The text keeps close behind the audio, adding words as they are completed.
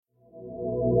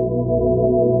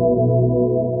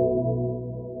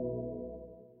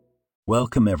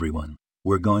Welcome, everyone.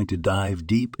 We're going to dive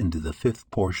deep into the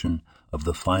fifth portion of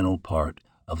the final part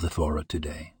of the Torah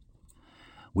today.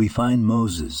 We find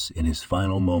Moses in his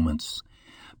final moments,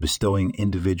 bestowing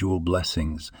individual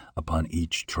blessings upon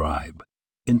each tribe.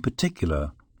 In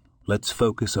particular, let's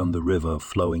focus on the river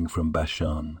flowing from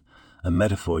Bashan, a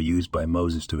metaphor used by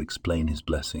Moses to explain his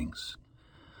blessings.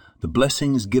 The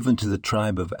blessings given to the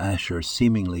tribe of Asher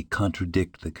seemingly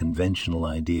contradict the conventional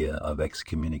idea of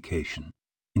excommunication.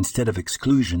 Instead of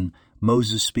exclusion,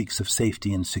 Moses speaks of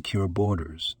safety and secure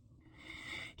borders.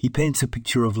 He paints a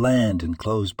picture of land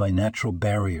enclosed by natural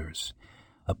barriers,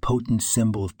 a potent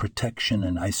symbol of protection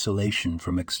and isolation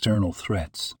from external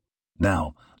threats.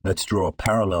 Now, let's draw a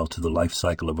parallel to the life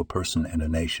cycle of a person and a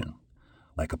nation.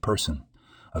 Like a person,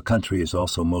 a country is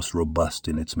also most robust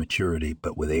in its maturity,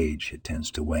 but with age it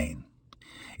tends to wane.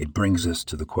 It brings us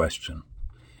to the question,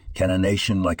 can a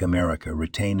nation like America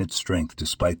retain its strength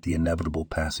despite the inevitable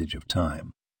passage of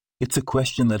time? It's a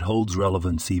question that holds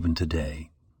relevance even today.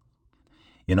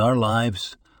 In our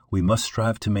lives, we must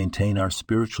strive to maintain our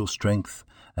spiritual strength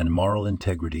and moral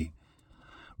integrity,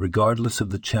 regardless of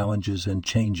the challenges and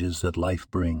changes that life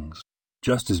brings.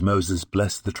 Just as Moses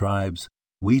blessed the tribes,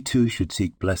 we too should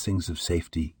seek blessings of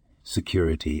safety,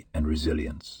 security, and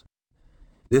resilience.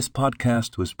 This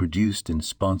podcast was produced and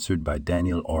sponsored by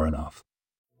Daniel Oronoff.